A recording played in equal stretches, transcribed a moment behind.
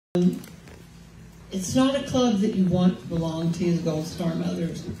It's not a club that you want to belong to, the Gold Star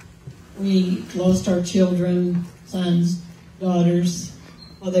Mothers. We lost our children, sons, daughters,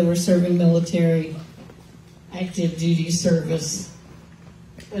 while they were serving military active duty service.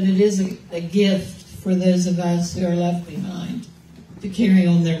 But it is a gift for those of us who are left behind to carry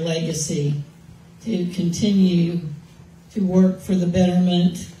on their legacy, to continue to work for the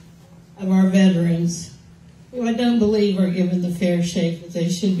betterment of our veterans, who I don't believe are given the fair shake that they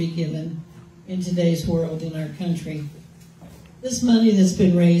should be given in today's world in our country. This money that's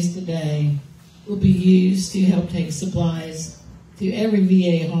been raised today will be used to help take supplies to every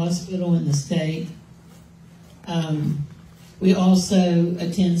VA hospital in the state. We also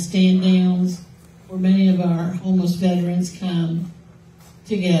attend stand-downs where many of our homeless veterans come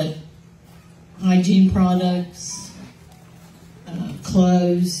to get hygiene products,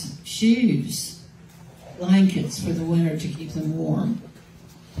 clothes, shoes, blankets for the winter to keep them warm.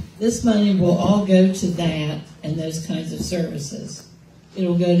 This money will all go to that and those kinds of services.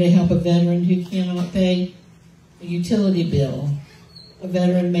 It'll go to help a veteran who cannot pay a utility bill, a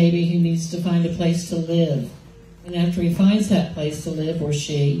veteran maybe who needs to find a place to live. And after he finds that place to live, or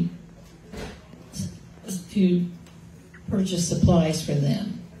she, to purchase supplies for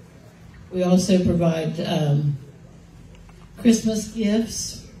them. We also provide Christmas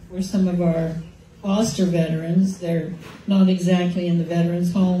gifts for some of our foster veterans. They're not exactly in the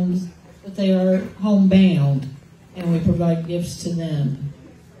veterans' homes, but they are homebound, and we provide gifts to them.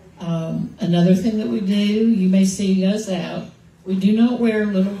 Another thing that we do, you may see us out, we do not wear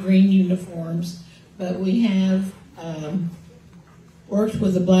little green uniforms, but we have worked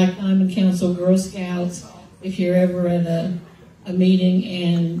with the Black Diamond Council Girl Scouts. If you're ever at a meeting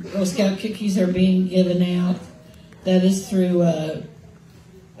and Girl Scout cookies are being given out, that is through a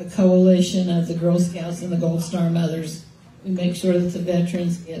coalition of the Girl Scouts and the Gold Star Mothers. We make sure that the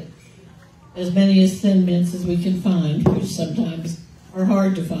veterans get as many as Thin Mints as we can find, which sometimes are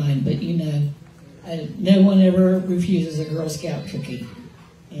hard to find, but you know, no one ever refuses a Girl Scout cookie,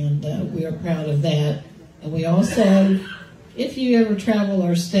 and we are proud of that. And we also, if you ever travel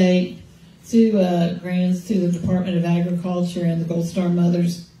our state, through grants through the Department of Agriculture and the Gold Star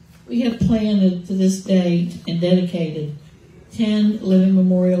Mothers, we have planted to this date and dedicated 10 living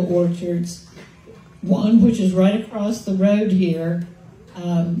memorial orchards, one which is right across the road here,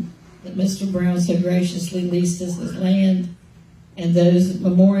 that Mr. Brown so graciously leased us this land, and those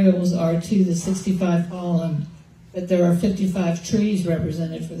memorials are to the 65 fallen, but there are 55 trees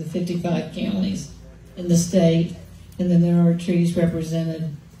represented for the 55 counties in the state, and then there are trees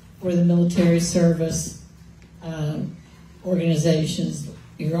represented for the military service organizations,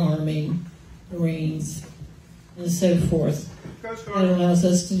 your Army, Marines, and so forth. That allows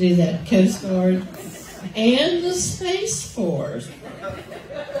us to do that. Coast Guard and the Space Force.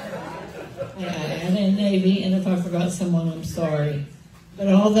 And in Navy, and if I forgot someone, I'm sorry. But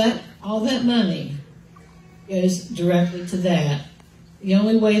all that money goes directly to that. The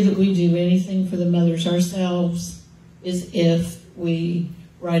only way that we do anything for the mothers ourselves is if we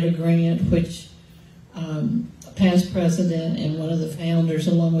write a grant, which a past president and one of the founders,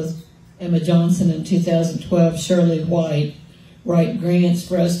 along with Emma Johnson in 2012, Shirley White, write grants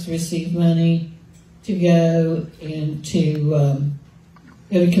for us to receive money to go and to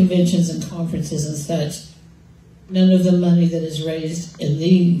go to conventions and conferences and such. None of the money that is raised in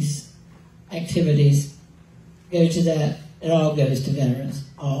these activities go to that. It all goes to veterans,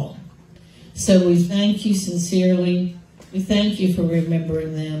 all. So we thank you sincerely. We thank you for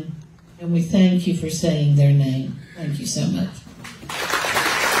remembering them, and we thank you for saying their name. Thank you so much.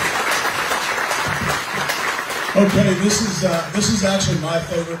 Okay, this is actually my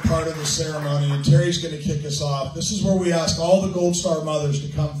favorite part of the ceremony, and Terry's going to kick us off. This is where we ask all the Gold Star Mothers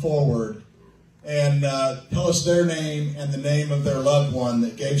to come forward and tell us their name and the name of their loved one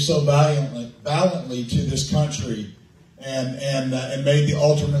that gave so valiantly to this country and made the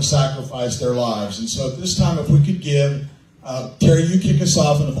ultimate sacrifice their lives. And so at this time, if we could give, Terry, you kick us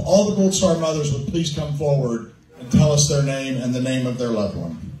off, and if all the Gold Star Mothers would please come forward and tell us their name and the name of their loved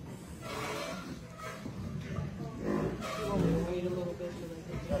one.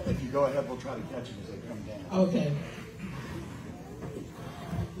 If you go ahead, we'll try to catch them as they come down. Okay.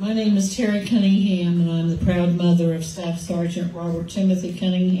 My name is Terry Cunningham, and I'm the proud mother of Staff Sergeant Robert Timothy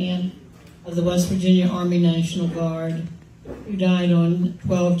Cunningham of the West Virginia Army National Guard, who died on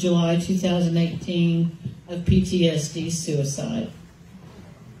 12 July 2018 of PTSD suicide.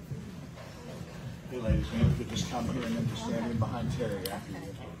 Hey, ladies, maybe we could just come here and then just stand in behind Terry after you.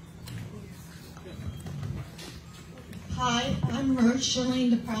 Hi, I'm Rose Shirley,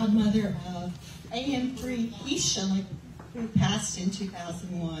 the proud mother of AM3 Heath Shirley, who passed in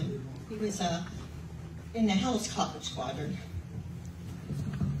 2001. He was in the helicopter squadron.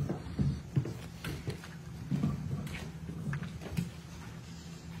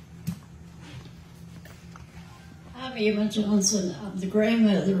 I'm Eva Johnson. I'm the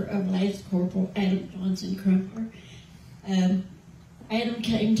grandmother of Lance Corporal Adam Johnson Crumpler. Adam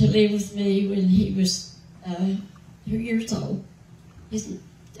came to live with me when he was 2 years old. He's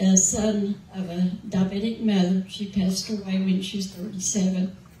a son of a diabetic mother. She passed away when she was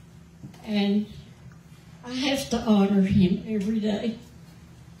 37. And I have to honor him every day.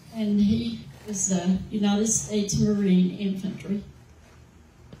 And he was United States Marine Infantry.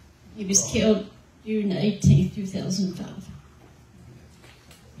 He was killed June 18, 2005.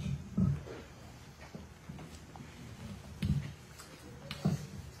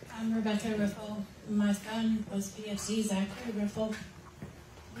 I'm Rebecca Riffle. My son was PFC Zachary Riffle.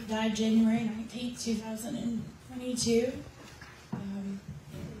 He died January 19, 2022.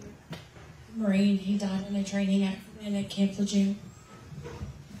 Marine. He died in a training accident at Camp Lejeune.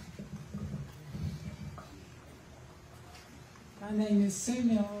 My name is Sue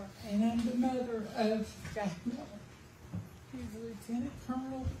Miller, and I'm the mother of Jack Miller. He's a Lieutenant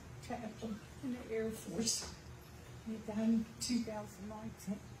Colonel Chaplain in the Air Force. He died in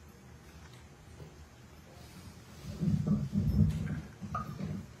 2019.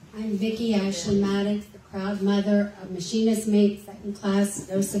 I'm Vicki Ashley Maddox, the proud mother of machinist mate 2nd class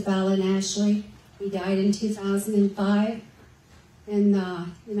Joseph Allen Ashley. He died in 2005 in the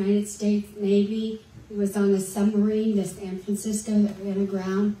United States Navy. He was on a submarine, the San Francisco, that ran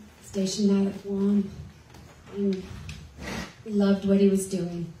aground, stationed out at Guam. And he loved what he was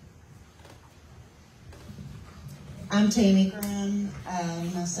doing. I'm Tammy Graham.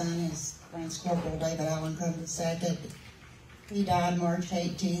 My son is Lance Corporal David Allen Crumpler II. He died March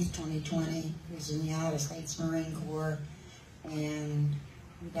 18, 2020. He was in the United States Marine Corps, and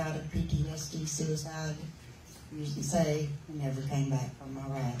he died of PTSD, suicide. I usually say he never came back from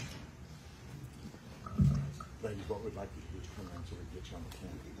Iraq. Ladies, what we'd like you to do is come around so we can get you on the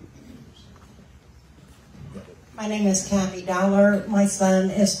camera. My name is Kathy Dollar. My son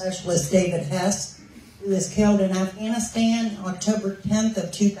is Specialist David Hess, who was killed in Afghanistan October 10th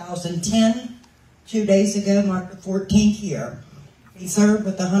of 2010. 2 days ago marked the 14th year. He served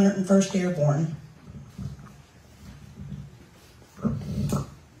with the 101st Airborne.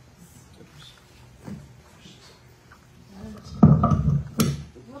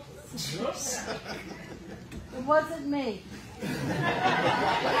 It wasn't me.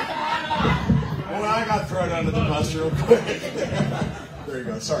 Well, I got thrown under the bus real quick. There you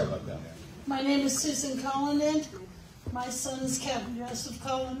go. Sorry about that. My name is Susan Cullinan. My son is Captain Joseph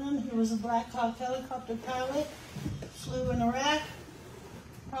Cullinan. He was a Black Hawk helicopter pilot. Flew in Iraq.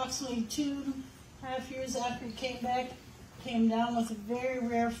 Approximately 2.5 years after he came back, came down with a very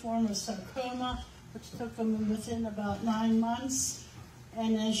rare form of sarcoma, which took him within about 9 months.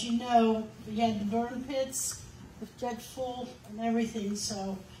 And as you know, he had the burn pits with jet fuel and everything,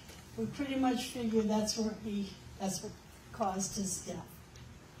 so we pretty much figured that's what caused his death.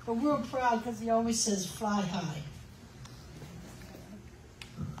 But we're proud because he always says, fly high.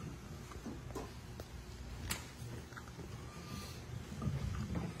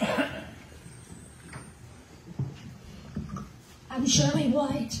 I'm Shirley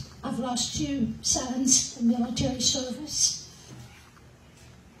White. I've lost 2 sons in military service.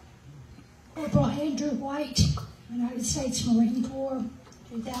 Corporal Andrew White, United States Marine Corps,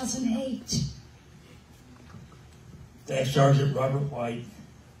 2008. Staff Sergeant Robert White,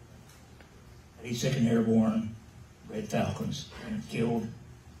 82nd Airborne, Red Falcons, and killed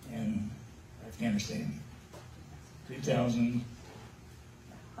in Afghanistan.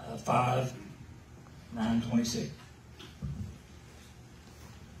 2005, 9/26.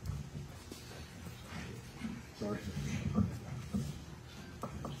 Sorry.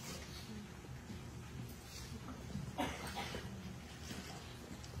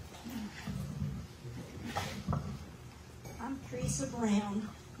 I'm Teresa Brown.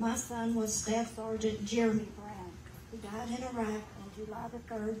 My son was Staff Sergeant Jeremy Brown, who died in Iraq on July the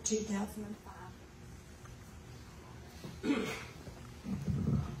 3rd, 2005.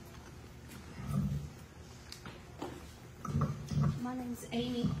 My name's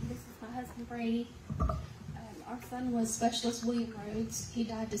Amy. This is my husband, Brady. Our son was Specialist William Rhodes. He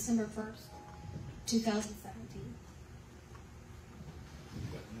died December 1st, 2017.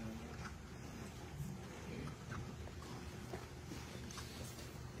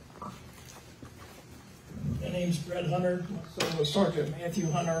 My name's Brett Hunter. My son was Sergeant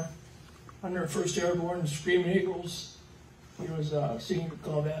Matthew Hunter, 101st Airborne, Screaming Eagles. He was a senior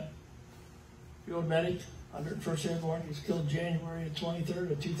combat field medic, 101st Airborne. He was killed January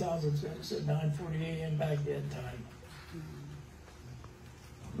 23rd of 2006 at 9:40 a.m. Baghdad time.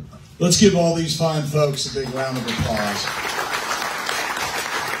 Let's give all these fine folks a big round of applause.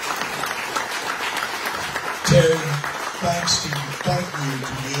 Terry, thank you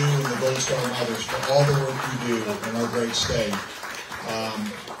to you and the Gold Star Mothers for all the work you do in our great state,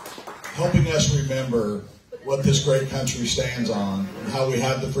 helping us remember what this great country stands on and how we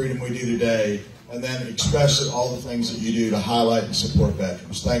have the freedom we do today, and then express all the things that you do to highlight and support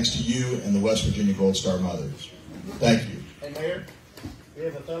veterans. Thanks to you and the West Virginia Gold Star Mothers. Thank you. Hey, Mayor, we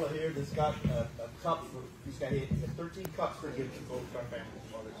have a fellow here that's got a cup. He's got 13 cups for giving to Gold Star families.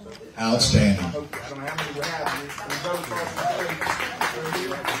 So Outstanding. I don't know how many we have. We go across the street.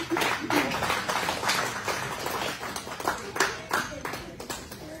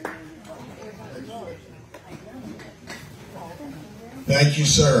 Thank you,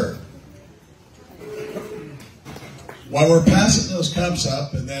 sir. While we're passing those cups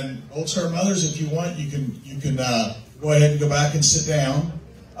up, and then Gold Star Mothers, if you want, you can go ahead and go back and sit down.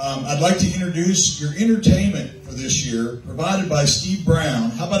 I'd like to introduce your entertainment for this year, provided by Steve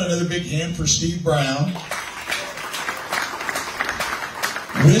Brown. How about another big hand for Steve Brown?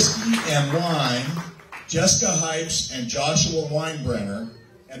 Whiskey and Wine, Jessica Hypes and Joshua Weinbrenner.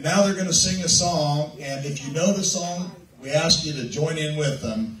 And now they're going to sing a song, and if you know the song, we ask you to join in with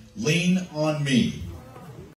them, Lean on Me.